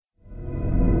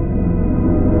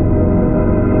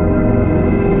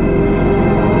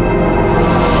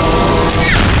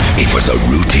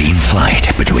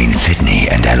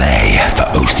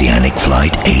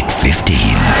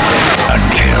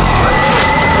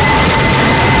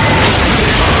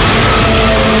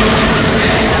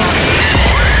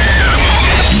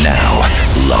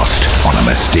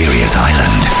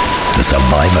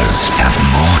survivors have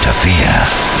more to fear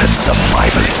than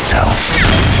survival itself.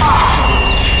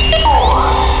 5,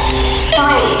 4,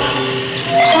 3,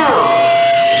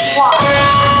 2, 1.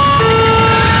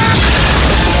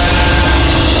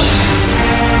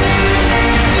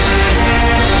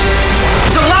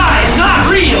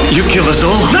 You killed us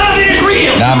all. Nothing is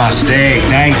real! Namaste,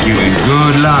 thank you, and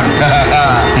good luck.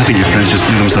 I think your friends just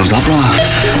blew themselves up, Ra.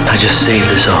 I just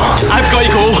saved us all. I've got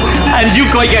to go, and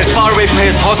you've got to get as far away from here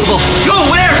as possible. Go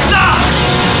where? Stop!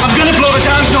 I'm gonna blow it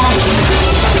down, Tom.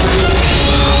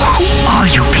 Who are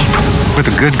you people? We're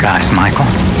the good guys, Michael.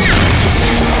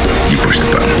 You push the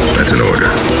button. That's an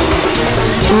order.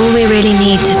 All we really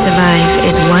need to survive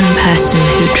is one person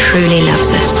who truly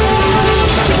loves us.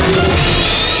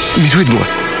 He's with me.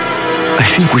 I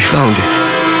think we found it.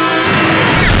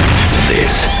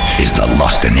 This is the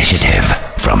Lost Initiative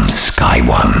from Sky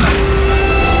One.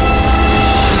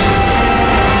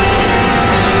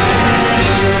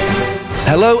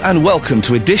 Hello and welcome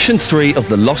to Edition 3 of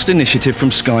the Lost Initiative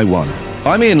from Sky One.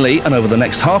 I'm Ian Lee, and over the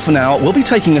next half an hour we'll be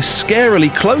taking a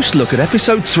scarily close look at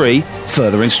Episode 3,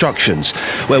 Further Instructions,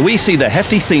 where we see the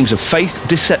hefty themes of faith,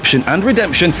 deception and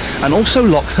redemption, and also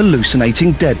Locke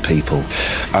hallucinating dead people.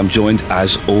 I'm joined,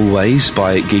 as always,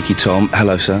 by Geeky Tom.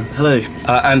 Hello, sir. Hello.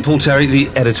 And Paul Terry, the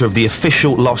editor of the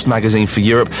official Lost magazine for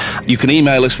Europe. You can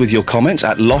email us with your comments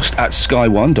at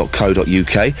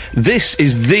lost@sky1.co.uk. This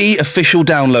is the official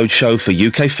download show for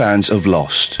UK fans of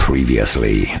Lost.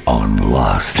 Previously on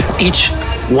Lost. Each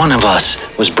one of us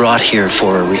was brought here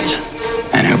for a reason.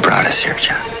 And who brought us here,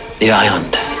 John? The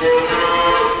island.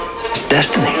 It's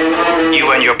destiny.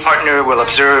 You and your partner will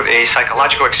observe a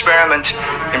psychological experiment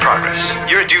in progress.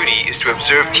 Your duty is to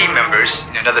observe team members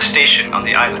in another station on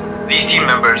the island. These team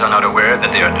members are not aware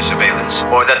that they are under surveillance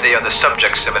or that they are the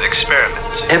subjects of an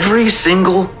experiment. Every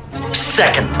single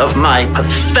second of my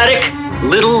pathetic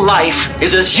little life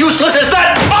is as useless as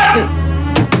that button!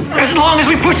 As long as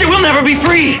we push it, we'll never be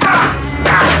free!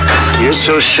 You're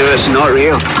so sure it's not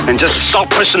real? And just stop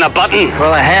pushing the button.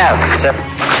 Well, I have, except,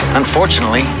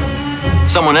 unfortunately,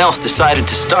 someone else decided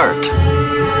to start.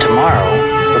 Tomorrow,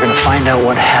 we're gonna find out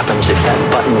what happens if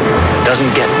that button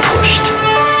doesn't get pushed.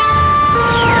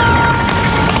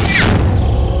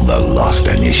 The Lost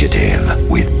Initiative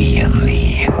with Ian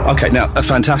Lee. Okay, now, a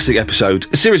fantastic episode.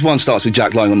 Series 1 starts with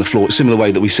Jack lying on the floor, similar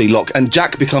way that we see Locke, and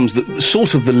Jack becomes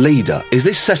sort of the leader. Is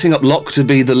this setting up Locke to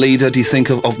be the leader, do you think,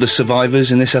 of the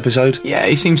survivors in this episode? Yeah,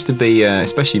 he seems to be,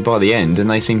 especially by the end, and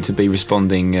they seem to be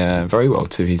responding very well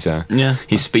to his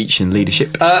speech and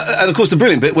leadership. And of course, the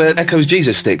brilliant bit where Echo's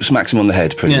Jesus stick smacks him on the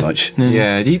head, pretty much.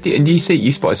 Yeah.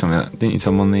 You spotted something like that, didn't you,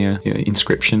 Tom, on the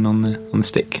inscription on the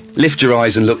stick? Lift your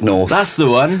eyes and look north. That's the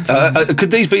one.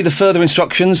 Could these be the further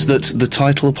instructions that the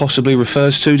title possibly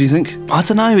refers to, do you think? I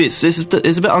don't know, it's a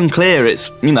bit unclear. It's,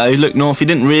 look north. He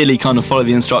didn't really kind of follow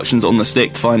the instructions on the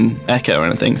stick to find Echo or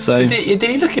anything, so... Did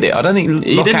he look at it? I don't think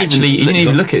he didn't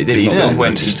even look at it, did he? He sort of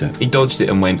went, he dodged it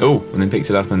and went, oh, and then picked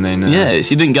it up and then...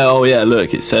 he didn't go, oh yeah,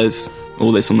 look, it says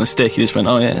all this on the stick. He just went,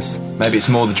 oh yes. Maybe it's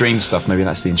more the dream stuff, maybe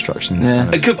that's the instructions. Yeah.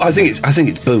 I think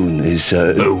it's Boone,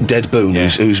 Dead Boone, yeah.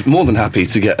 who's more than happy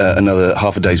to get another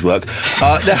half a day's work.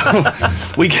 Now,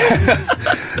 we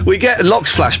get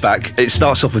Locke's flashback. It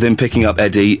starts off with him picking up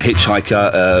Eddie,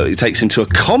 hitchhiker. It takes him to a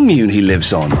commune he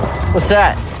lives on. What's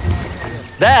that?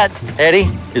 That,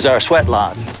 Eddie, is our sweat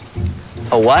lodge.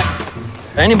 A what?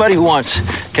 Anybody who wants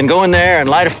can go in there and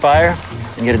light a fire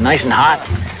and get it nice and hot,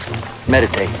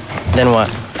 meditate. Then what?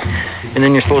 And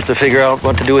then you're supposed to figure out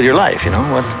what to do with your life,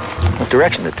 what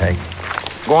direction to take.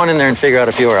 Go on in there and figure out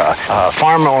if you're a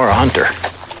farmer or a hunter.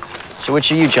 So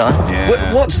which are you, John?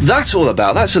 Yeah. What's that all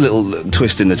about? That's a little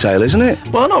twist in the tale, isn't it?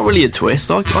 Well, not really a twist.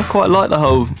 I quite like the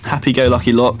whole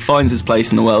happy-go-lucky Locke finds his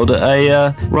place in the world at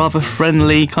a rather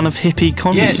friendly kind of hippie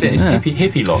commune. Yes, it's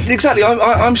hippie Locke. Exactly.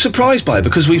 I'm surprised by it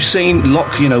because we've seen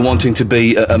Locke, wanting to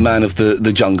be a man of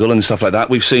the jungle and stuff like that.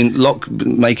 We've seen Locke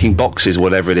making boxes,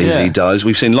 whatever it is he does.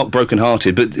 We've seen Locke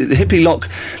broken-hearted, but hippie Locke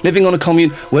living on a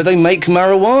commune where they make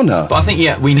marijuana. But I think,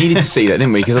 we needed to see that,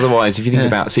 didn't we? Because otherwise, if you think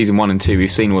about season 1 and 2, we've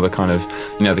seen all the kind of,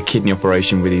 the kidney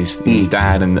operation with his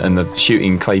dad and the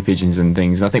shooting clay pigeons and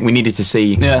things. And I think we needed to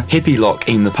see hippie Locke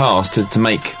in the past to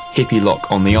make hippie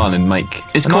Locke on the island make...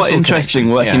 It's quite interesting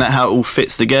working out how it all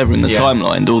fits together in the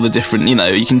timeline, all the different,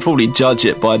 you can probably judge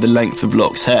it by the length of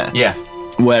Locke's hair. Yeah.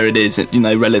 where it is,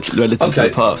 relative to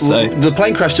the past. So the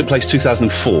plane crash took place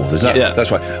 2004.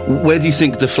 That's right. Where do you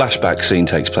think the flashback scene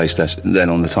takes place then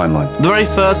on the timeline? The very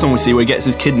first one we see where he gets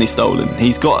his kidney stolen,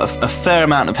 he's got a fair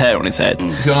amount of hair on his head.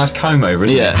 He's got a nice comb over,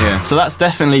 isn't he? Yeah. So that's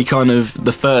definitely kind of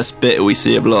the first bit we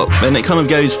see of Locke. Then it kind of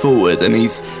goes forward, and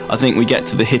I think we get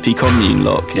to the hippie commune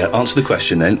Locke. Yeah, answer the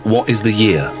question then. What is the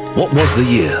year? What was the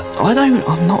year?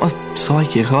 I'm not a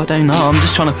psychic, I don't know. I'm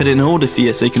just trying to put it in order for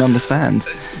you so you can understand.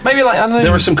 Maybe I don't know.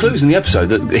 There are some clues in the episode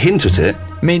that hint at it.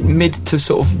 Mid to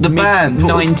sort of the band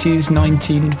 90s,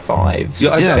 1905,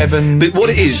 7. But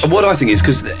what I think is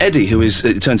because Eddie, who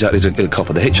it turns out is a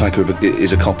copper, the hitchhiker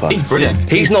is a copper. He's brilliant.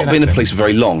 He's not been in the police for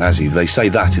very long, has he? They say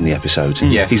that in the episode.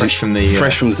 Yeah, he's fresh from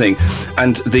the thing.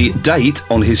 And the date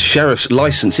on his sheriff's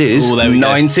licence is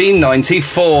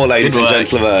 1994, ladies and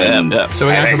gentlemen. Yeah. So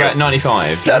we're going for about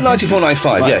 95. 94,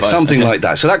 95, yeah, something like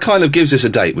that. So that kind of gives us a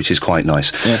date, which is quite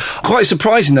nice. Yeah. Quite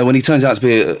surprising though when he turns out to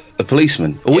be a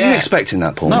policeman. Or were you expecting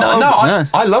that, Paul? No,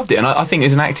 I loved it, and I think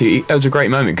as an actor, it was a great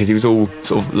moment because he was all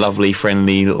sort of lovely,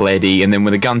 friendly, leady, and then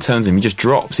when the gun turns him, he just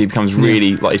drops. He becomes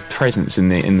really like his presence in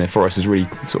the forest is really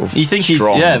sort of. You think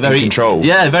strong, he's very in control,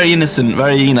 very innocent,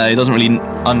 very he doesn't really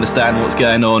understand what's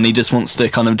going on. He just wants to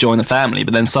kind of join the family,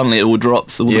 but then suddenly it all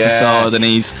drops, all the facade, and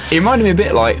he's. It reminded me a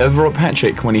bit like of Rob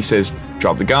Patrick when he says,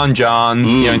 "Drop the gun, John."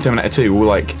 In Terminator 2, all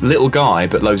like little guy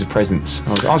but loads of presence.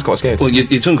 I was quite scared. Well,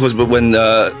 you're talking about but when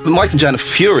Mike and Jan are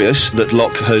furious that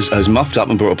Locke has muffed up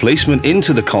and brought a policeman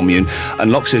into the commune,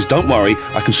 and Locke says, "Don't worry,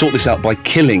 I can sort this out by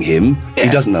killing him." Yeah. He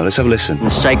doesn't know. Let's have a listen. The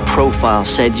psych profile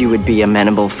said you would be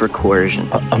amenable for coercion.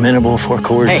 Amenable for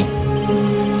coercion?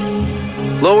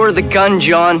 Hey, lower the gun,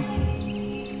 John.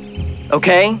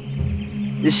 Okay?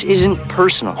 This isn't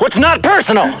personal. What's not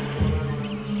personal?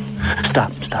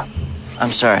 Stop.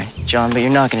 I'm sorry, John, but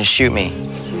you're not going to shoot me.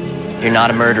 You're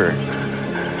not a murderer.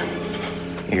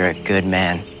 You're a good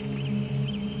man.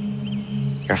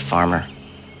 You're a farmer.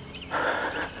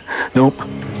 Nope.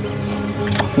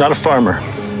 Not a farmer.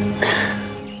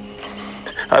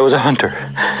 I was a hunter.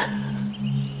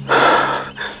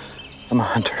 I'm a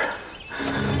hunter.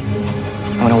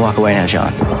 I'm going to walk away now,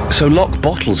 John. So Locke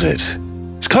bottles it.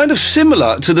 It's kind of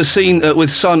similar to the scene with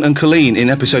Sun and Colleen in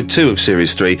episode 2 of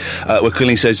series 3, where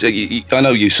Colleen says, "I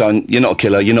know you, Sun. You're not a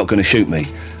killer. You're not going to shoot me."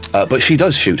 But she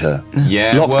does shoot her.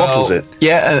 Yeah, Locke bottles it.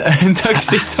 Yeah, and Doug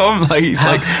see Tom he's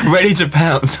ready to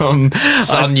pounce on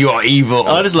Son. You are evil.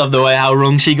 I just love the way how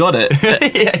wrong she got it.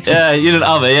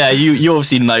 You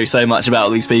obviously know so much about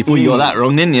all these people. You got that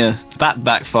wrong, didn't you? That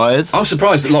backfired. I'm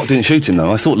surprised that Locke didn't shoot him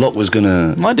though. I thought Locke was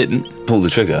gonna. I didn't pull the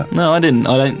trigger. No, I didn't.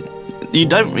 I don't. You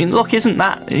don't. Locke isn't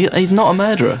that. He's not a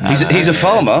murderer. He's a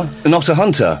farmer, not a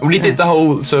hunter. Well, he did the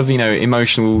whole sort of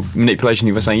emotional manipulation.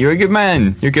 He was saying, "You're a good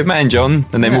man. You're a good man, John,"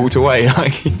 and then walked away.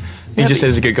 Like he just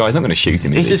says, "A good guy. He's not going to shoot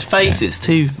him." It's his face. It's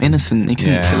too innocent. He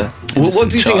couldn't kill her. Well, what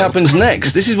do you think happens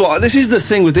next? This is the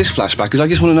thing with this flashback. Is I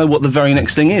just want to know what the very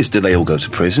next thing is. Do they all go to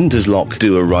prison? Does Locke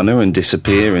do a runner and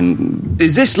disappear? And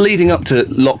is this leading up to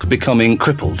Locke becoming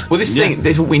crippled? Well, this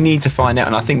is what we need to find out.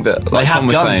 And I think that they have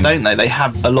guns, don't they? They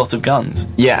have a lot of guns.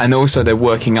 Yeah, and also they're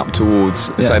working up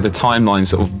towards say the timeline,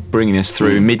 sort of bringing us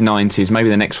through mid-90s. Maybe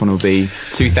the next one will be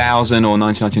 2000 or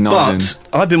 1999.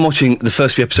 But I've been watching the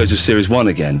first few episodes of series 1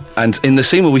 again, and in the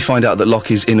scene where we find out that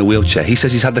Locke is in a wheelchair, he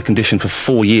says he's had the condition for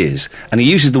 4 years, and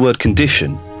he uses the word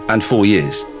condition and 4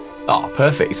 years. Oh,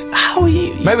 perfect. How are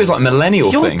you? Maybe it's like a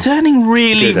millennial thing. You're turning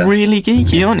really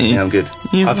geeky, aren't you? Yeah, I'm good.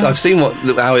 I've seen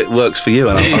how it works for you,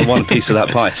 and I want a piece of that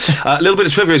pie. A little bit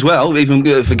of trivia as well,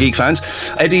 even for geek fans.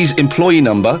 Eddie's employee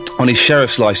number on his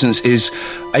sheriff's licence is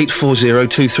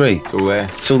 84023. It's all there.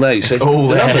 It's all there. You see. It's all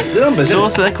there. The numbers.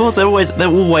 Of course, they're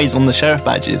always on the sheriff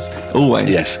badges. Always.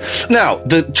 Yes. Now,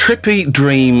 the trippy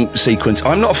dream sequence.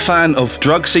 I'm not a fan of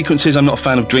drug sequences. I'm not a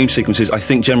fan of dream sequences. I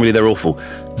think generally they're awful.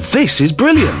 This is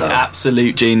brilliant, though.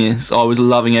 Absolute genius. I was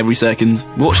loving every second.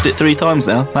 Watched it 3 times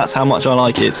now. That's how much I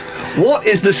like it. What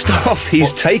is the stuff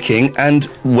he's taking, and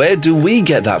where do we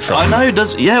get that from? I know.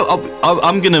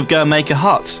 I'm going to go and make a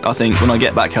hut, I think, when I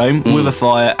get back home with a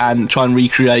fire and try and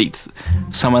recreate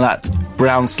some of that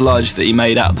brown sludge that he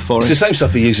made out of the forest. It's the same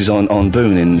stuff he uses on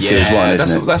Boone in series 1,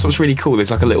 isn't it? That's what's really cool.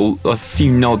 There's like a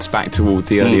few nods back towards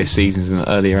the earlier seasons and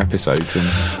earlier episodes. And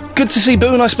good to see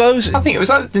Boone, I suppose. I think it was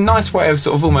like the nice way of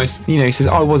sort of almost, he says,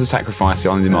 "I was a sacrifice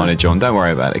on demanded, John. Don't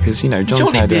worry about it," because John's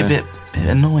Johnny be a bit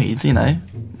annoyed,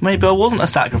 maybe I wasn't a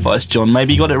sacrifice, John.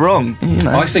 Maybe you got it wrong. You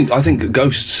know. I think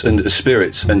ghosts and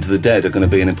spirits and the dead are going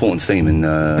to be an important theme in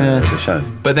the show.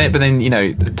 But then, you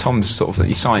know, Tom's sort of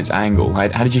the science angle.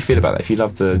 How did you feel about that? If you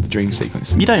love the dream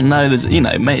sequence, you don't know. There's, you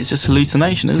know, mate, it's just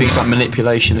hallucination, isn't it? It's like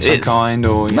manipulation of some kind,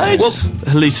 or just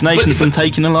hallucination from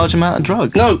taking a large amount of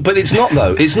drugs. No, but it's not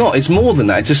though. It's not. It's more than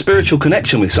that. It's a spiritual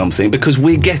connection with something because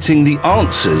we're getting the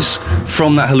answers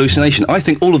from that hallucination. I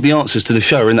think all of the answers to the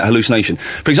show are in that hallucination.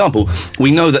 For example,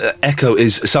 we know that Echo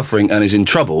is suffering and is in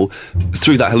trouble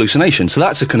through that hallucination. So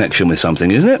that's a connection with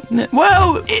something, isn't it? Yeah,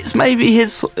 well, it's maybe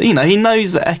his. You know, he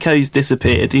knows that Echo's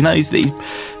disappeared. He knows that he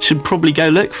should probably go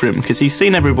look for him because he's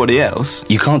seen everybody else.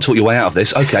 You can't talk your way out of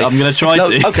this. Okay, I'm going to try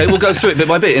to. Okay, we'll go through it bit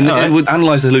by bit and we'll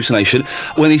analyse the hallucination.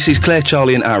 When he sees Claire,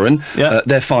 Charlie, and Aaron,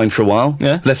 they're fine for a while.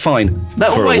 Yeah, they're fine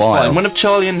they're for always a while. Fine. When if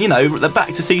Charlie and they're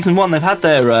back to season 1, they've had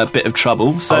their bit of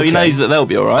trouble, so he knows that they'll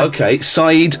be all right. Okay,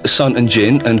 Saeed, Sun, and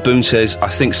Jin, and Boone says, "I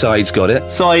think Saeed's got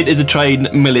it." Saeed is a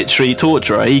trained military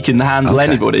torturer. He can handle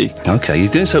anybody. Okay, you're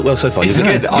doing so well so far. It's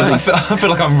good. I feel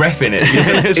like I'm reffing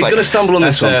it. He's going to stumble on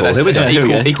this one, Paul. Here we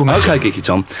go. Equal match. Okay, Geeky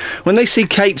Tom. When they see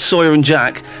Kate, Sawyer, and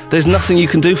Jack, there's nothing you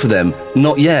can do for them.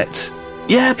 Not yet.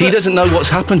 Yeah, he doesn't know what's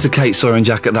happened to Kate, Sawyer, and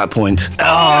Jack at that point.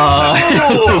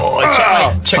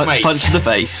 Checkmate. Punch to the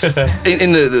face.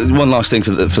 In the one last thing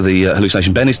for the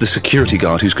hallucination, Ben is the security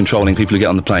guard who's controlling people who get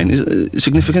on the plane. Is it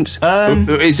significant?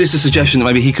 Or is this a suggestion that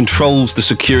maybe he controls the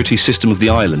security system of the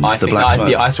island?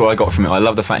 That's what I got from it. I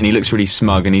love the fact, and he looks really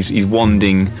smug, and he's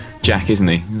wanding Jack, isn't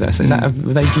he? Do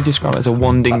you describe it as a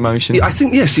wanding motion? I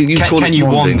think yes. Can you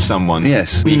wand someone?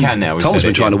 Yes, well, you can now. Tom's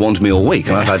been trying to wand me all week,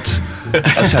 and I've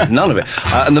had none of it.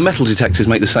 And the metal detectors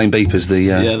make the same beep as the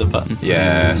the button.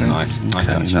 Yeah, that's nice. Nice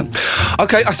touch.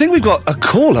 Okay, I think we've got a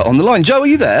caller on the line. Joe, are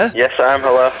you there? Yes, I am.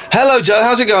 Hello. Hello, Joe.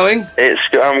 How's it going?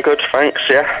 I'm good, thanks.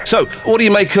 Yeah. So, what do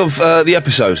you make of the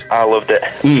episode? I loved it.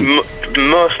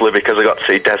 Mostly because I got to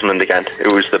see Desmond again,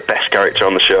 who was the best character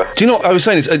on the show. Do you know what I was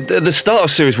saying? At the start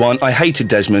of Series 1, I hated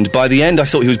Desmond. By the end, I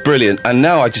thought he was brilliant, and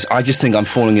now I just think I'm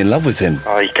falling in love with him.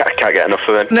 Oh, you can't get enough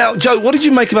of him. Now, Joe, what did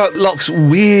you make about Locke's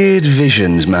weird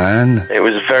visions, man? It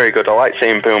was very good. I like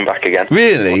seeing Boone back again.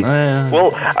 Really?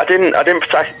 Well, I didn't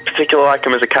particularly like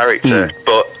him as a character,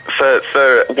 but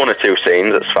for one or two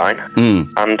scenes, it's fine.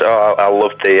 And I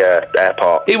loved the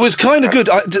airport. It was kind of good.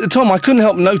 Tom, I couldn't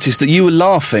help notice that you were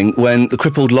laughing when the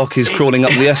crippled Locke is crawling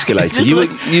up the escalator. You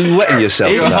were wetting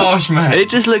yourself. It was harsh, man. It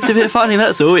just looked a bit funny,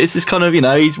 that's all. It's just kind of,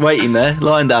 he's waiting there,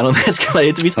 lying down on the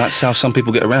escalator. That's how some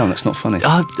people get around. That's not funny.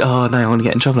 Oh no, I want to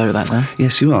get in trouble over that now.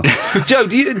 Yes, you are. Joe,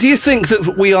 do you think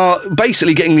that we are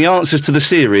basically getting the answers to the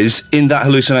series in that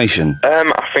hallucination?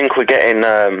 I think we're getting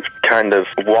kind of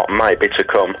what might be to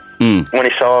come. When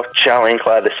he saw Charlie and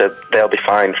Claire, they said they'll be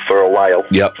fine for a while.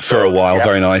 Yep, for a while. Yeah.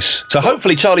 Very nice. So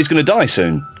hopefully Charlie's going to die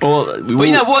soon. Well,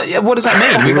 what does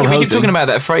that mean? we keep talking about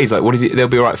that phrase, like, they'll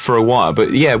be all right for a while.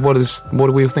 But yeah, what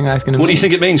do we think that's going to mean? What do you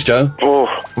think it means, Joe? Oh,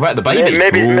 about the baby?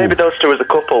 Maybe those two as a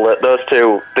couple, those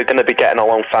two, they're going to be getting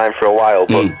along fine for a while,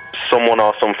 but someone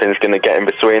or something's going to get in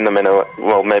between them in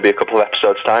maybe a couple of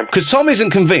episodes' time. Because Tom isn't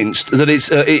convinced that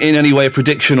it's in any way a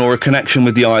prediction or a connection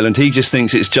with the island. He just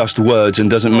thinks it's just words and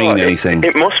doesn't mean anything.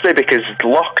 It must be, because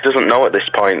Locke doesn't know at this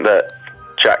point that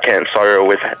Jack, Kate and Sawyer are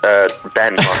with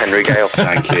Ben or Henry Gale.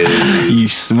 Thank you. You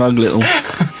smug little...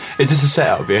 Is this a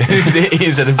setup? Yeah, it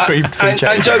is.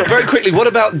 And Joe, very quickly, what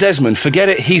about Desmond? Forget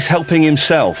it, he's helping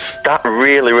himself. That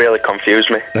really, really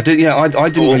confused me. I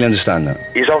didn't really understand that.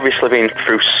 He's obviously been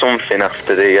through something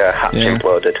after the hatch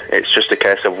imploded. It's just a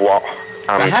case of what.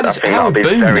 And how would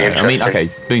Boone know? I mean, okay,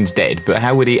 Boone's dead, but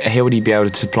how would he be able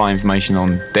to supply information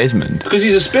on Desmond? Because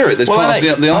he's a spirit that's part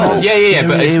of the island. Yeah,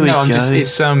 but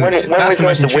that's the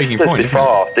most intriguing point.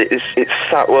 Before,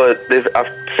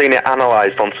 I've seen it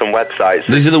analysed on some websites.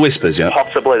 These are the whispers, yeah?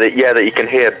 Possibly that you can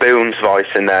hear Boone's voice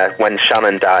in there when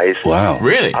Shannon dies. Wow.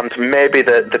 Really? And maybe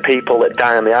the people that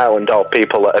die on the island are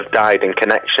people that have died in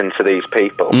connection to these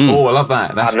people. Oh, I love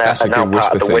that. That's a good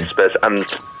whisper thing. The whispers, and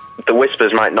the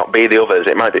whispers might not be the others.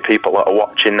 It might be people that are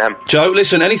watching them. Joe,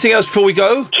 listen, anything else before we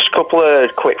go? Just a couple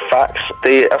of quick facts.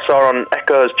 I saw on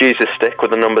Echo's Jesus stick with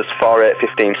the numbers 4, 8,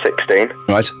 15, 16.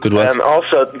 Right, good work.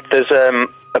 Also, there's a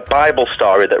Bible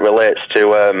story that relates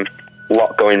to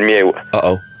Locke going mute.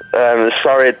 Uh-oh.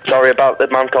 Sorry about the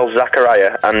man called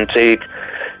Zachariah, and he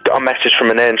got a message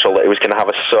from an angel that he was going to have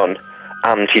a son,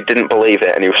 and he didn't believe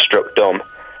it, and he was struck dumb.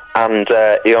 and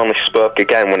he only spoke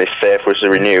again when his faith was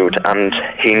renewed, and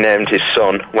he named his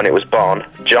son, when it was born,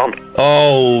 John.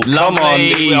 Oh, come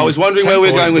on. I was wondering where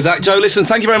we were going with that. Joe, listen,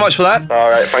 thank you very much for that. All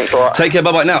right, thanks a lot. Take care,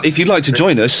 bye-bye. Now, if you'd like to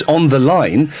join us on the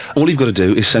line, all you've got to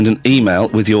do is send an email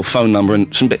with your phone number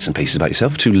and some bits and pieces about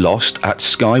yourself to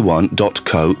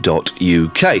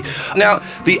lost@sky1.co.uk. Now,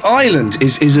 the island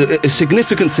is a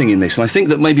significant thing in this, and I think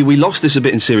that maybe we lost this a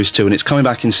bit in Series 2, and it's coming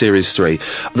back in Series 3,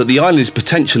 that the island is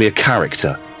potentially a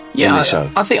character. In the show.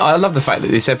 I think I love the fact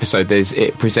that this episode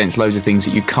it presents loads of things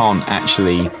that you can't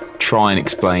actually try and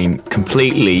explain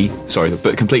completely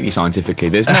scientifically.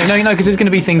 There's no, because there's going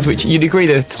to be things which you'd agree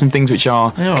there's some things which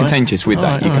are contentious with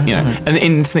that.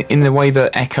 And in the way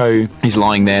that Echo is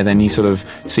lying there, then he sort of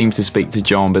seems to speak to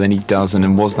John, but then he doesn't.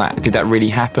 And did that really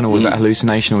happen, or was that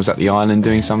hallucination, or was that the island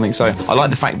doing something? So I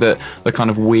like the fact that the kind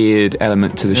of weird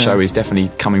element to the show is definitely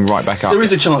coming right back up. There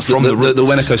is a chance that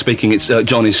when Echo's speaking, it's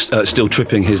John is still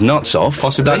tripping his nuts off.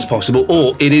 Possibly. That's possible.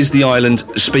 Or it is the island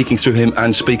speaking through him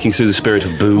and speaking through the spirit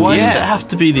of Boo. Why does it have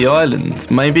to be the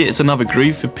island? Maybe it's another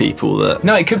group of people that...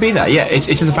 No, it could be that, yeah. It's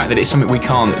just the fact that it's something we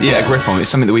can't get a grip on. It's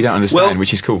something that we don't understand,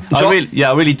 which is cool. I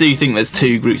really do think there's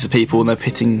two groups of people and they're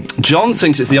pitting... John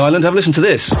thinks it's the island. Have a listen to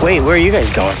this. Wait, where are you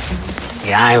guys going?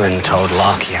 The island told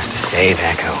Locke he has to save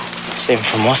Echo. Save him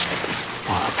from what?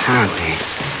 Well, apparently,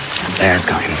 a bear's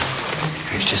got him.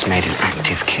 He's just made an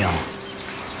active kill.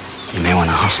 You may want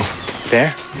to hustle.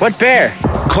 Bear? What bear?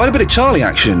 Quite a bit of Charlie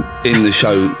action in the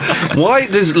show. Why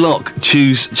does Locke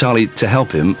choose Charlie to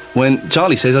help him when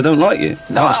Charlie says, I don't like you?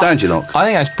 I can't stand you, Locke. I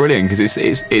think that's brilliant because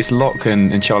it's Locke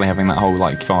and Charlie having that whole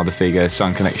like father figure,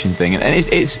 son connection thing, and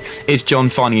it's John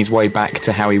finding his way back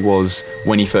to how he was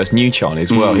when he first knew Charlie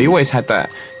as well. He always had that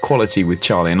quality with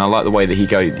Charlie, and I like the way that he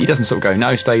doesn't sort of go,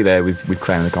 no, stay there with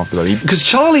Claire and look after the baby. Because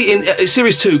Charlie in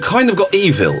Series 2 kind of got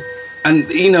evil.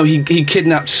 And he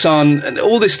kidnapped Son and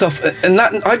all this stuff, and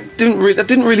that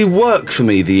didn't really work for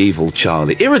me. The evil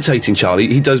Charlie, irritating Charlie,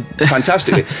 he does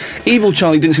fantastically. Evil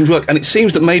Charlie didn't seem to work, and it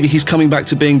seems that maybe he's coming back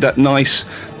to being that nice,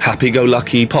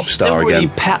 happy-go-lucky pop star really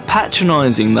again.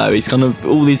 Patronising though. He's kind of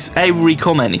all this. Every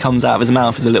comment that comes out of his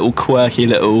mouth is a little quirky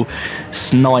little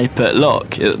snipe at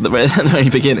Locke at the very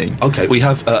beginning. Okay, we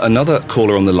have another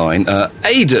caller on the line.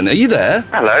 Aidan, are you there?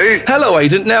 Hello,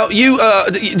 Aidan. Now,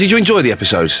 did you enjoy the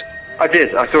episode? I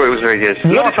did. I thought it was very good.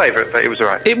 Not a favourite, but it was all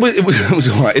right. It was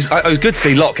all right. It was good to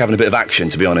see Locke having a bit of action,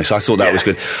 to be honest. I thought that was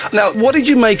good. Now, what did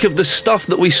you make of the stuff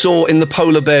that we saw in the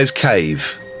Polar Bear's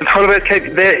cave? The Polar Bear's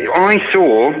cave, I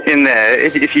saw in there,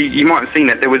 if you might have seen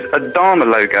it, there was a Dharma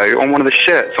logo on one of the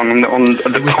shirts on the pile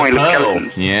of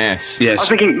skeletons. Yes. I was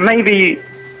thinking maybe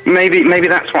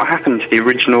that's what happened to the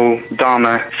original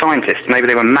Dharma scientists. Maybe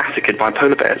they were massacred by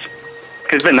polar bears.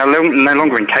 Because they're no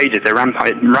longer in cages, they're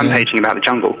rampaging about the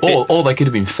jungle. Or they could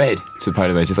have been fed to the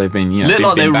polar bears if they've been,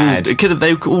 bad.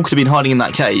 They all could have been hiding in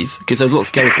that cave because there was lots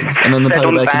of skeletons, and then the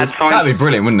polar bear could have... That'd be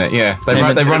brilliant, wouldn't it? Yeah,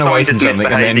 they run away from something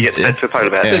and then they get fed to a polar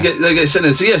bear. They get sent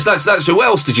in. So yes, that's true. What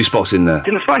else did you spot in there?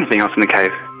 Didn't spot anything else in the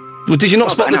cave. Well, did you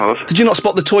not spot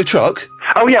the toy truck?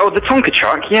 Oh yeah, or the Tonka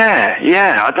truck. Yeah.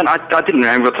 I didn't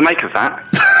know what to make of that.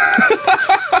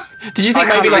 Did you think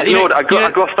I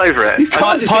glossed over it.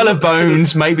 Pile of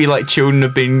bones, maybe like children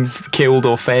have been killed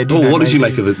or fed. What did you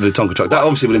make of the Tonka truck? That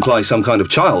obviously would imply some kind of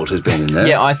child has been in there.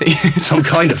 Yeah, I think some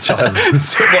kind of child.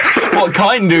 what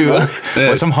kind of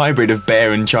some hybrid of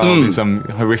bear and child in some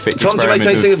horrific Tom, did you make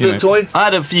anything of the toy? I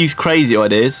had a few crazy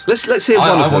ideas. Let's hear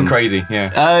one of them. Crazy,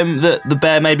 yeah. The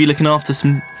bear may be looking after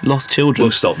some lost children.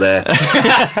 We'll stop there.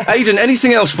 Aidan,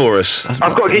 anything else for us?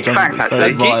 I've got a geeky fact,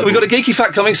 actually. We've got a geeky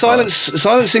fact coming.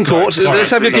 Silence in court. Let's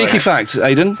have your geeky fact,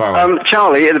 Aidan.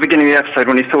 Charlie, at the beginning of the episode,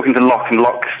 when he's talking to Locke, and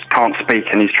Locke can't speak,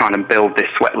 and he's trying to build this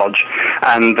sweat lodge,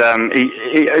 and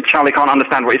Charlie can't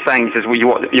understand what he's saying. He says, "Well, you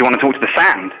want to talk to the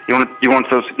sand? You want to you want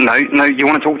to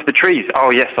talk to the trees? Oh,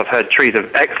 yes, I've heard trees are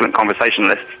excellent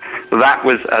conversationalists." That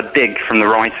was a dig from the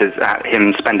writers at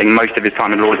him spending most of his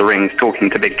time in Lord of the Rings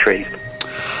talking to big trees.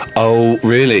 Oh,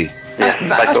 really? Yes, they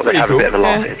thought they'd have a bit of a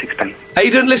laugh at his expense.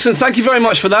 Aidan, listen, thank you very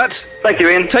much for that. Thank you,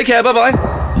 Ian. Take care, bye-bye.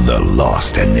 The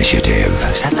Lost Initiative.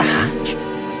 Is that the hatch?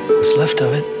 What's left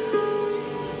of it?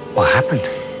 What happened?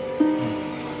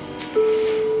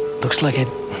 Looks like it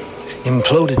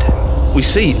imploded. We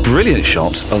see brilliant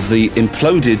shots of the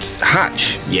imploded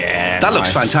hatch. Yeah, that looks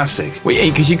fantastic.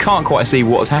 Because you can't quite see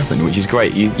what's happened, which is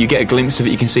great. You get a glimpse of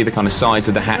it. You can see the kind of sides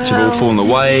of the hatch have all fallen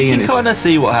away. You can kind of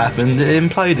see what happened. It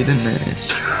imploded, didn't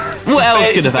it? What else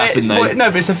could have happened, though?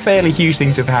 No, but it's a fairly huge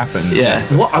thing to have happened. Yeah.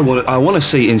 What I want to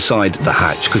see inside the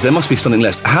hatch, because there must be something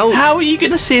left. How are you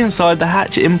going to see inside the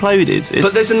hatch? It imploded.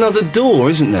 But there's another door,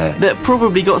 isn't there? That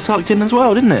probably got sucked in as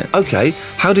well, didn't it? Okay.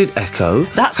 How did Echo?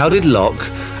 How did Locke?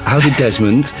 how did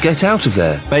Desmond get out of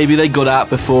there? Maybe they got out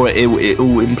before it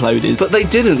all imploded. But they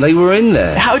didn't. They were in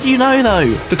there. How do you know,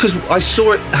 though? Because I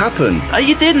saw it happen.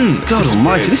 You didn't. God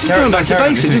almighty, this is going back to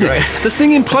basics, isn't it? The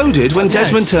thing imploded when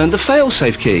Desmond turned the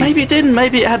fail-safe key. Maybe it didn't.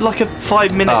 Maybe it had like a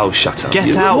 5-minute... Oh, shut up.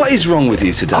 Get out. What is wrong with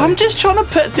you today? I'm just trying to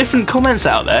put different comments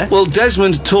out there. Well,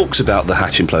 Desmond talks about the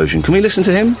hatch implosion. Can we listen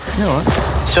to him? No.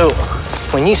 So,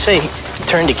 when you say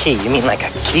turn the key, you mean like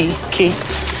a key?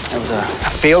 That was a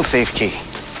fail-safe key.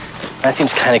 That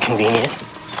seems kind of convenient.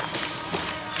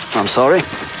 I'm sorry?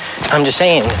 I'm just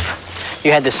saying, if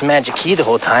you had this magic key the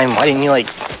whole time, why didn't you,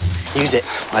 use it?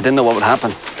 I didn't know what would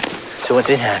happen. So what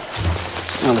did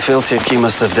happen? Well, the fail-safe key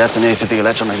must have detonated the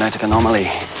electromagnetic anomaly.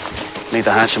 Made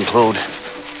the hatch implode.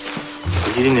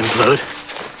 You didn't implode?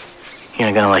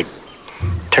 You're not gonna,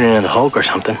 turn into the Hulk or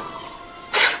something?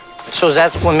 So is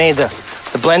that what made the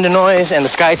blender noise and the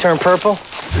sky turn purple?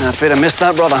 I'm afraid I missed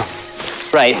that, brother.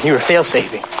 Right, you were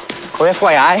fail-safing. Well,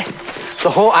 FYI, the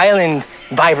whole island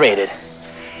vibrated.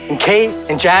 And Kate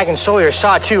and Jack and Sawyer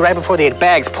saw it too right before they had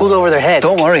bags pulled over their heads.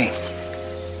 Don't worry.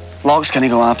 Locke's gonna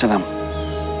go after them.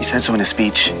 He said so in his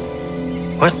speech.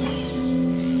 What?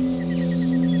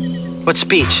 What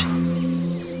speech?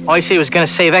 All he said was gonna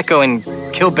save Echo and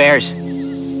kill bears.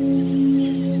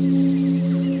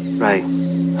 Right.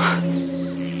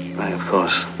 Right, of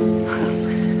course.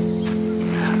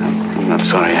 I'm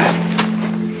sorry,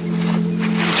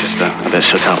 just a bit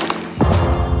shook up.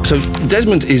 So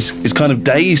Desmond is kind of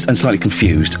dazed and slightly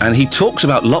confused, and he talks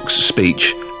about Locke's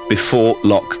speech before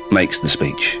Locke makes the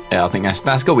speech. Yeah, I think that's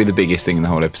got to be the biggest thing in the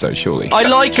whole episode, surely. I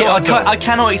like it. I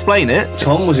cannot explain it.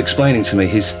 Tom was explaining to me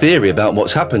his theory about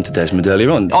what's happened to Desmond earlier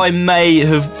on. I may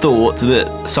have thought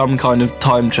that some kind of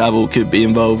time travel could be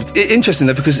involved. Interesting,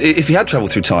 though, because if he had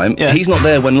travelled through time, he's not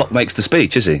there when Locke makes the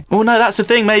speech, is he? Well, no, that's the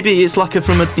thing. Maybe it's like he's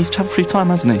travelled through time,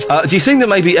 hasn't he? Do you think that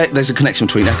maybe there's a connection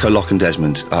between Echo, Locke and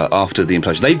Desmond after the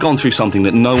implosion? They've gone through something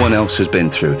that no one else has been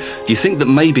through. Do you think that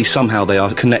maybe somehow they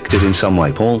are connected in some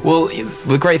way, Paul? Well,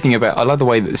 the great thing about... I love the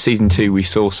way that season 2 we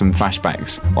saw some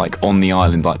flashbacks, on the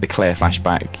island, like the Claire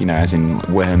flashback, as in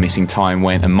where her missing time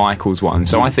went, and Michael's one.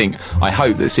 So I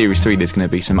hope that series 3 there's going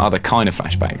to be some other kind of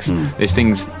flashbacks. There's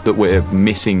things that we're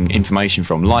missing information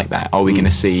from like that. Are we going to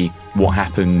see what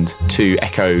happened to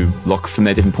Echo, Locke from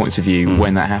their different points of view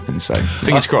when that happens? So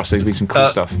fingers crossed there's been some cool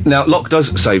stuff. Now, Locke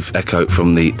does save Echo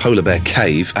from the polar bear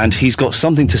cave, and he's got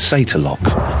something to say to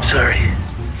Locke. Sorry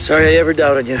I ever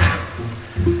doubted you.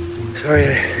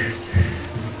 Sorry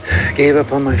I gave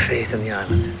up on my faith in the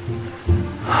island.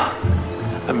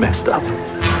 I messed up.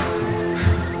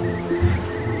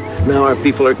 Now our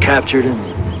people are captured, and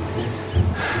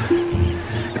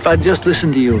if I'd just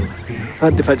listened to you,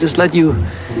 if I just let you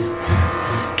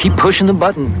keep pushing the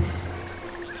button,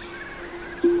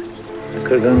 I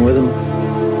could have gone with them,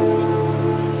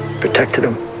 protected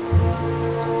them.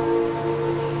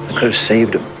 I could have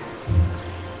saved them.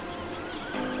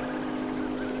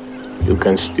 You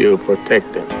can still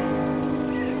protect them.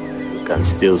 You can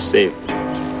still save them.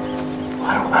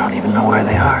 I don't even know where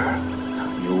they are.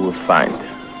 You will find them.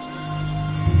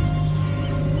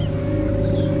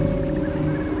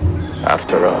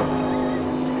 After all,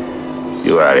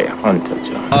 you are a hunter,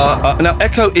 John. Now,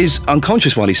 Echo is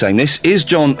unconscious while he's saying this. Is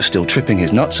John still tripping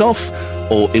his nuts off?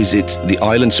 Or is it the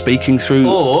island speaking through...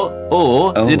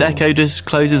 Or did Echo just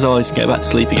close his eyes and go back to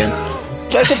sleep again?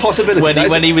 That's a possibility.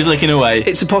 when he was looking away.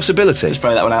 It's a possibility. Just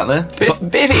throw that one out there.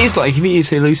 But if it is if he is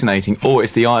hallucinating or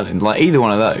it's the island, either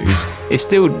one of those,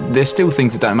 there's still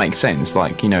things that don't make sense.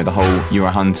 The whole you're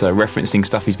a hunter, referencing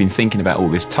stuff he's been thinking about all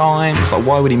this time. It's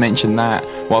why would he mention that?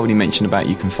 Why would he mention about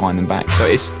you can find them back? So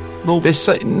it's... He is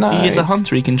a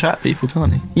hunter, he can trap people,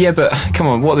 can't he? Yeah, but come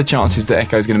on, what are the chances that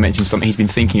Echo's going to mention something he's been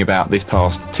thinking about this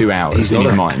past 2 hours in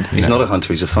his mind? He's not a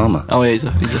hunter, he's a farmer. Oh, he's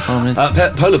a farmer.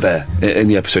 Polar bear in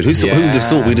the episode. Who would have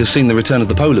thought we'd have seen the return of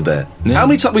the polar bear? Yeah. How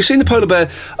many times we've seen the polar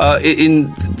bear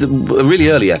in a really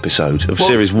early episode of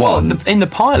series 1? In the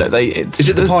pilot, is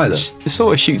it the pilot?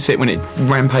 Sort of shoots it when it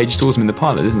rampages towards him in the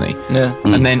pilot, isn't he? Yeah.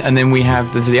 And then we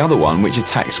have there's the other one which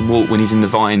attacks Walt when he's in the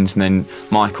vines, and then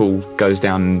Michael goes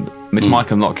down. It's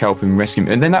Michael and Locke help him rescue him,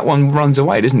 and then that one runs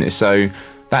away, doesn't it? So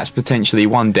that's potentially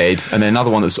one dead, and then another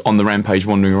one that's on the rampage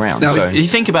wandering around. Now, if you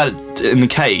think about it in the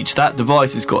cage, that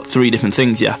device has got 3 different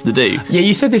things you have to do. Yeah,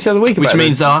 you said this the other week about which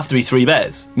means there'll have to be 3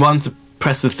 bears. One to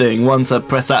press the thing, one to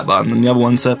press that button, and the other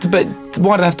one to... But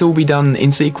why do they have to all be done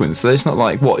in sequence? So it's not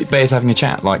like, bears having a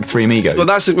chat, like Three Amigos? Well,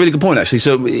 that's a really good point, actually.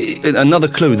 So, another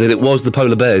clue that it was the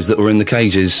polar bears that were in the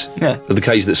cages, the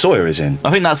cage that Sawyer is in.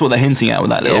 I think that's what they're hinting at with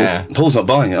that little... Yeah. Paul's not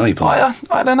buying it, are you, Paul?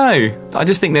 I don't know. I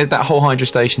just think that whole Hydra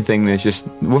Station thing,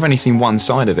 we've only seen one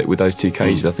side of it with those two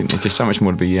cages. I think there's just so much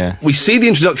more to be, We see the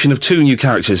introduction of two new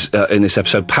characters in this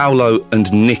episode, Paolo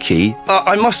and Nikki.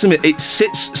 I must admit, it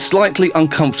sits slightly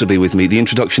uncomfortably with me, the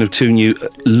introduction of two new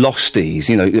losties,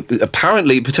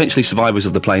 apparently potentially survivors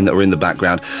of the plane that were in the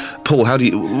background. Paul, what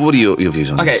are your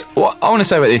views on this? Okay, what I want to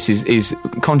say about this is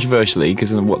controversially,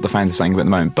 because of what the fans are saying at the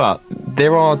moment, but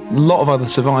there are a lot of other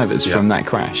survivors from that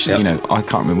crash. Yep. I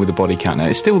can't remember with the body count now.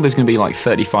 It's still, there's going to be like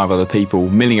 35 other people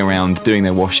milling around doing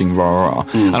their washing, rah.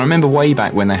 And I remember way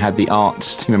back when they had the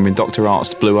Arzt, remember when Dr.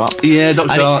 Arzt blew up? Yeah,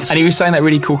 Dr. Arzt. And he was saying that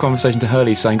really cool conversation to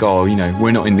Hurley, saying,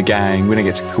 we're not in the gang, we don't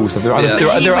get to cool stuff. There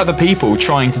are other people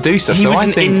trying to do stuff. He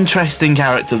was an interesting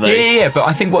character, though. Yeah, but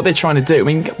I think what they're trying to do, I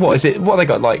mean, what is it? What have they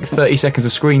got, like 30 seconds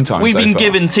of screen time? We've been far?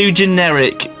 given two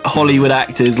generic Hollywood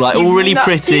actors, all really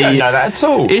pretty. You don't know that at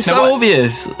all. It's so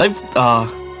obvious.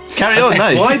 Carry on,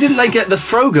 no. Why didn't they get the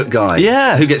Frogurt guy?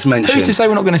 Yeah. Who gets mentioned? Who's to say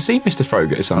we're not going to see Mr.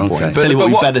 Frogurt at some point? Tell you what,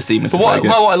 we better see Mr. Frogurt.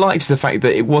 What I liked is the fact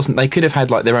that it wasn't, they could have had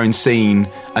like their own scene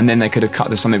and then they could have cut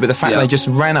to something, but the fact they just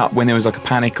ran up when there was like a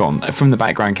panic on from the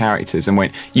background characters and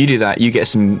went, you do that, you get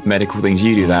some medical things,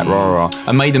 you do that, rah,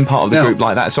 and made them part of the group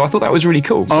like that. So I thought that was really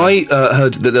cool. So. I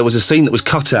heard that there was a scene that was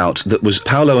cut out that was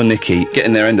Paolo and Nikki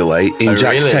getting their end away in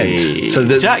Jack's tent.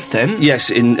 So Jack's tent? Yes,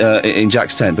 in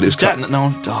Jack's tent, but it was Jack, cut.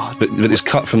 No, but it's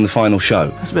cut from the final show.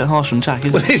 That's a bit harsh on Jack,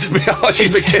 isn't it? It's a bit harsh.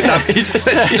 He's a kid.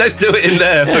 Let's do it in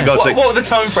there, for God's sake. What would the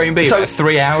time frame be? So, about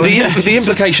 3 hours? The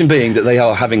implication being that they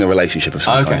are having a relationship of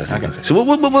some kind. Okay. So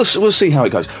we'll see how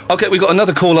it goes. Okay, we've got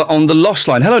another caller on the Lost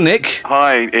line. Hello, Nick.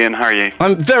 Hi, Ian. How are you?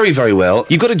 I'm very, very well.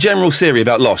 You've got a general theory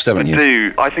about Lost, haven't you? I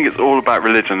do. I think it's all about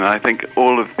religion, and I think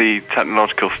all of the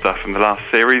technological stuff in the last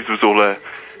series was all a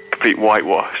complete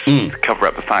whitewash to cover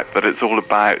up the fact that it's all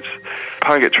about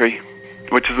purgatory,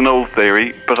 which is an old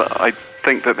theory, but I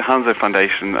think that the Hanzo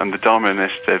Foundation and the Dharma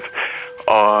Initiative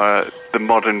are the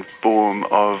modern form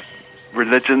of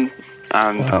religion,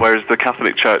 and whereas the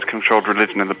Catholic Church controlled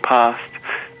religion in the past,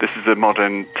 this is a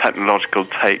modern technological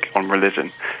take on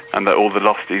religion, and that all the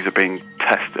losties are being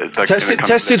tested.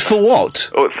 Tested for what?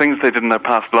 Or things they did in their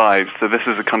past lives. So this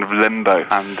is a kind of limbo,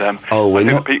 and I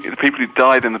think the people who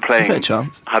died in the plane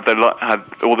had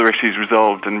all their issues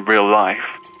resolved in real life,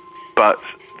 but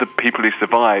the people who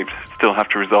survived still have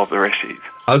to resolve their issues.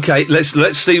 Okay, let's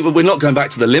see. We're not going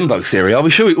back to the limbo theory, are we?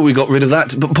 Sure, we got rid of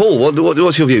that. But Paul,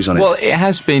 what's your views on it? Well, it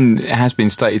has been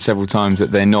stated several times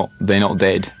that they're not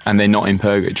dead and they're not in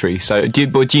purgatory. So,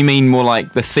 do you mean more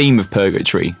like the theme of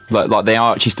purgatory, like they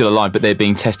are actually still alive, but they're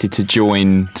being tested to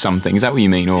join something? Is that what you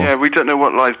mean? Or yeah, we don't know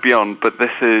what lies beyond, but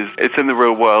it's in the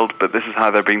real world. But this is how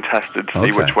they're being tested to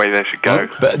see which way they should go.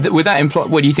 But would that imply?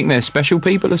 What do you think? They're special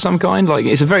people of some kind? Like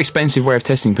it's a very expensive way of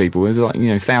testing people. There's like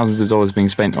thousands of dollars being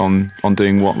spent on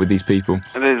doing what with these people?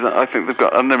 It is. I think they've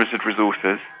got unlimited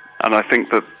resources, and I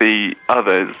think that the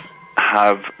others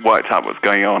have worked out what's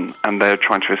going on, and they're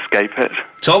trying to escape it.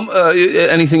 Tom,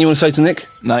 anything you want to say to Nick?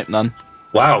 No, none.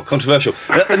 Wow, controversial.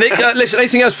 Nick, listen,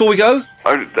 anything else before we go?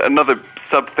 Another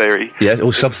sub-theory. Yeah,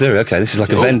 sub-theory, okay. This is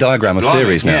like a Venn diagram of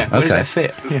theories now. Yeah. Where does that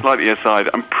fit? Slightly aside,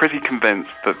 I'm pretty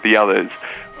convinced that the others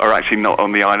are actually not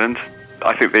on the island.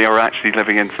 I think they are actually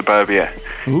living in suburbia,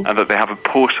 and that they have a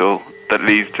portal that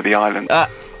leads to the island.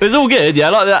 It was all good, yeah. I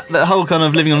like that whole kind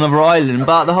of living on another island,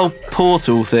 but the whole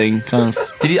portal thing kind of...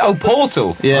 Did he? Oh,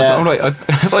 portal? Yeah. I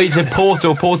thought he said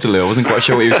portal. I wasn't quite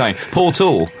sure what he was saying.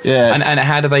 Portal. Yeah. And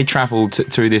how do they travel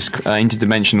through this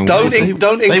interdimensional...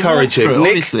 Don't encourage him.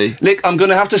 Nick, I'm going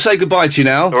to have to say goodbye to you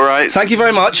now. All right. Thank you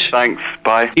very much. Thanks.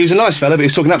 Bye. He was a nice fella, but he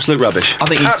was talking absolute rubbish. I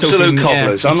think he's absolute talking...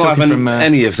 cobblers. Yeah, I'm not having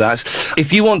any of that.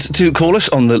 If you want to call us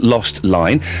on the Lost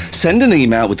line, send an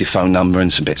email with your phone number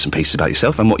and some bits and pieces about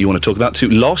yourself and what you want to talk about to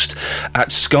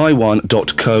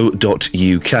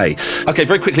lost@sky1.co.uk. Okay,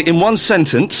 very quickly, in one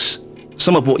sentence,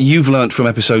 sum up what you've learnt from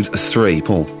episode 3,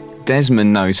 Paul.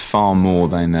 Desmond knows far more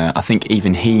than I think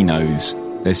even he knows.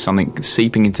 There's something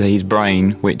seeping into his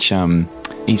brain which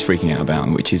he's freaking out about,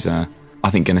 and which is I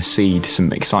think going to seed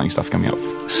some exciting stuff coming up.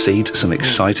 Seed some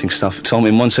exciting stuff. Tom,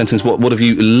 in one sentence, what have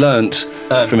you learnt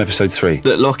from episode 3?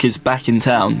 That Locke is back in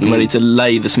town and ready to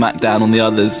lay the smack down on the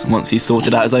others once he's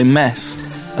sorted out his own mess.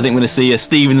 I think we're going to see a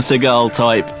Steven Seagal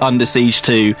type Under Siege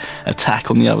 2 attack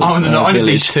on the other Oh, no, Under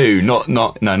village. Siege 2, not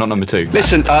number 2.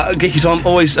 Listen, Geeky Tom,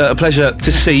 always a pleasure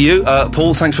to see you.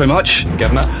 Paul, thanks very much.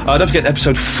 Governor. Don't forget,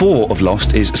 episode 4 of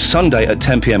Lost is Sunday at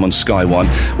 10 p.m. on Sky One,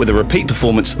 with a repeat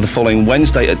performance the following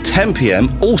Wednesday at 10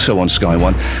 p.m, also on Sky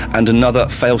One, and another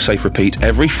fail-safe repeat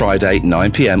every Friday,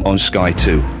 9 p.m. on Sky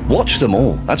 2. Watch them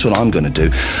all. That's what I'm going to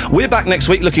do. We're back next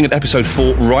week looking at episode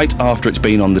 4 right after it's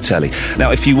been on the telly.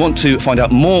 Now, if you want to find out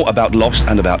more about Lost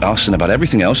and about us and about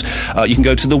everything else, you can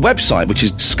go to the website, which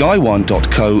is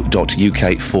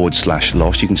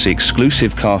sky1.co.uk/Lost. You can see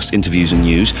exclusive cast interviews and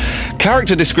news,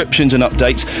 character descriptions and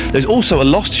updates. There's also a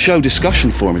Lost show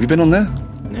discussion forum. Have you been on there?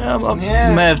 Yeah, I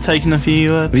may have taken a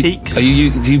few peeks. Do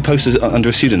you post under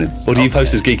a pseudonym, or do you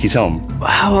post as Geeky Tom?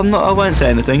 Well, I won't say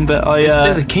anything, but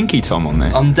there's a Kinky Tom on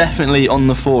there. I'm definitely on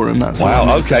the forum. That's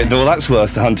wow. Okay, well that's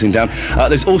worth hunting down.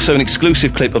 There's also an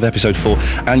exclusive clip of episode 4,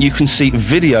 and you can see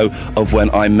video of when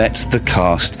I met the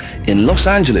cast in Los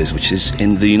Angeles, which is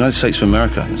in the United States of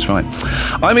America. That's right.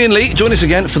 I'm Ian Lee. Join us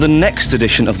again for the next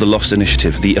edition of the Lost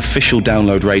Initiative, the official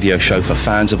download radio show for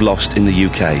fans of Lost in the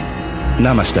UK.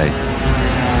 Namaste.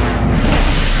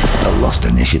 The Lost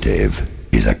Initiative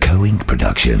is a Co-Inc.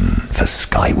 production for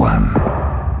Sky One.